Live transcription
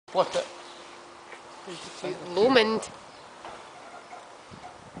Split it. Low mind.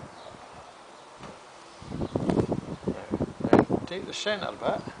 Then take the centre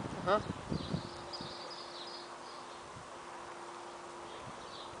bit.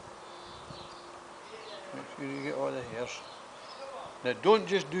 Make sure you get all the hairs. Now don't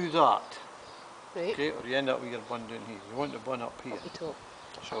just do that. Right. Okay, or you end up with your bun down here. You want the bun up here. Up the top.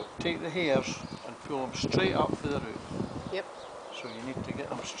 So take the hairs and pull them straight up for the root. Yep. So you need to get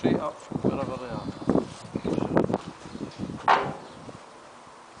them straight up from wherever they are.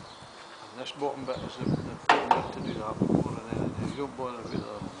 And this bottom bit is the important bit to do that more than anything. You don't bother with the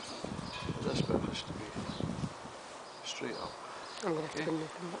other ones. But this bit has to be straight up. I'm going to have to bring this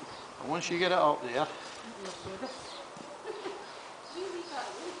up. And once you get it up there,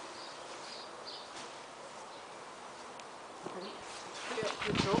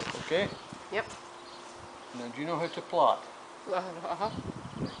 okay? Yep. Now do you know how to plait? You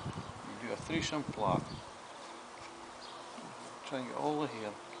do a 3-some plait. Try and get all the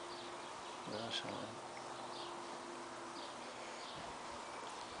hair. That's it.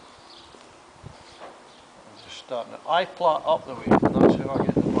 And just start now. I plait up the way, that's how I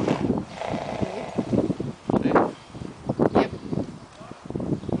get the bun. See? Yep.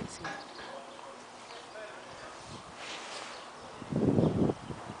 Let's see.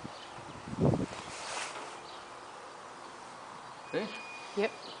 See?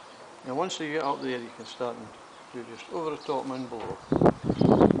 Yep. Now once you get up there you can start and do just over the top and below.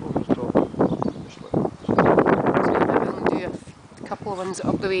 Over the top, just like that. So we'll do a couple of ones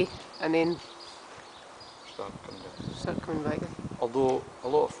up the way and then Start coming down. start coming back. Although a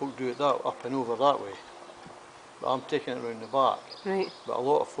lot of folk do it that up and over that way. But I'm taking it round the back. Right. But a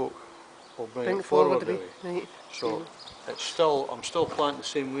lot of folk will bring it forward forward a the bit. way. Right. So it's still, I'm still planting the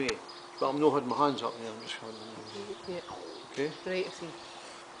same way. But I'm not had my hands up there, I'm just holding them. Yeah. Okay? Right, I see.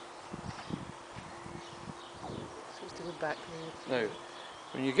 So it's to go back there. Now,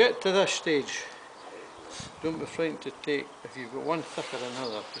 when you get to this stage, don't be frightened to take, if you've got one thicker than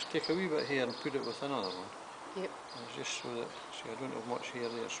another, just take a wee bit here and put it with another one. Yep. And it's just so that, see I don't have much hair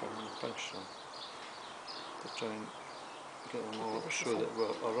there, so I'm going to pinch some to try and get them all up so that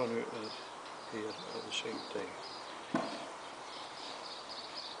I'll run out of hair at the same time.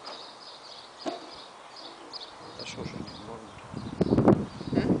 This also needs warmed.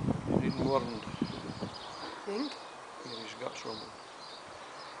 You need warmed. Think? Here his guts rumble.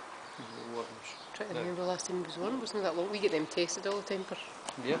 The worms. Try to remember last time it was one, wasn't that long? We get them tested all the time for.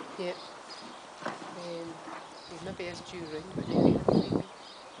 Yeah. Yeah. Maybe it's due round, but anyway. Now you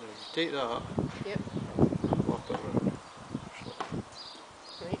take that. Yep. And walk it round.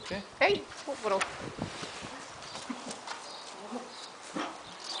 Right. Okay. Hey, what we're all.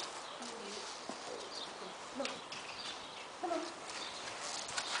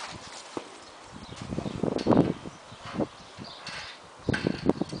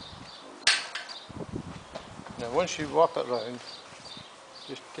 Now once you wrap it round,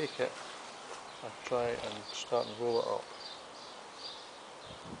 just take it and try and start and roll it up.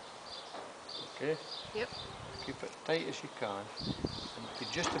 Okay? Yep. Keep it tight as you can, and you can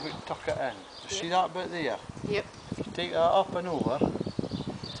just about tuck it in. You see that bit there? Yep. If you take that up and over, Tight.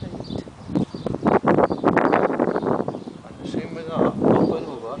 and the same with that, up and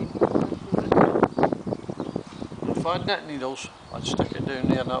over. And if I had knit needles, I'd stick it down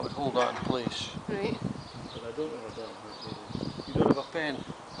there and that would hold that in place. Right. But I don't have a damn knit needle. You don't have a pen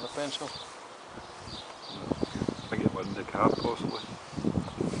or a pencil? I get one in the car possibly.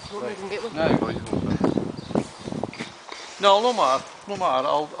 Hope we can get one. Now, no, no matter. No matter.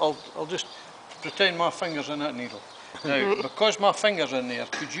 I'll just pretend my fingers in that needle. Now, because my finger's in there,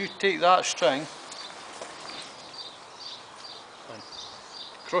 could you take that string and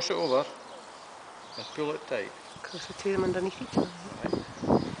cross it over and pull it tight? Cross the two of them underneath each other. Right.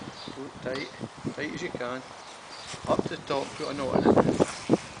 Pull it tight, tight as you can. Up to the top, put a knot in it.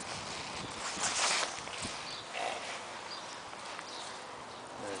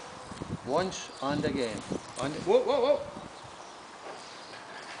 Now, once and again. And whoa, whoa, whoa!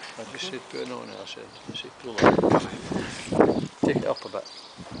 I just said put a knot in it, I said pull it. Take it up a bit,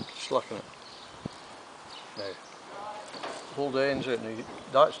 slacken it. Now, hold the ends out.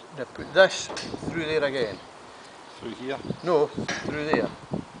 Now, now put this through there again. Through here? No, through there.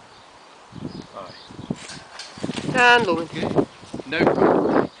 Aye. And low. Okay. Now put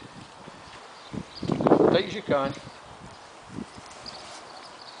it tight as you can.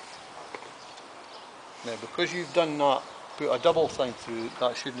 Now because you've done that, put a double thing through,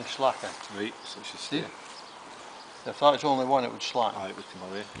 that shouldn't slacken. Right, so it should See? stay. If that's only one it would slacken. Aye, it would come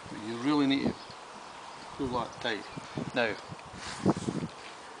away. But you really need to pull that tight. Now,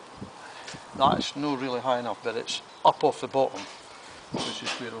 That's not really high enough, but it's up off the bottom, which is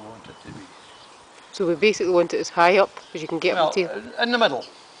where I want it to be. So we basically want it as high up as you can get Well, up the tail. in the middle.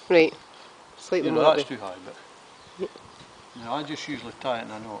 Right. Slightly You know, more up that's there. too high, but no, I just usually tie it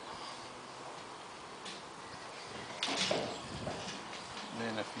in a knot.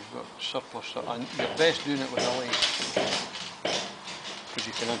 Then if you've got surplus stuff, and you're best doing it with a lace, because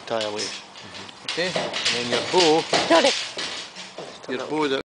you can untie a lace. Okay, and then your bow, Johnny! that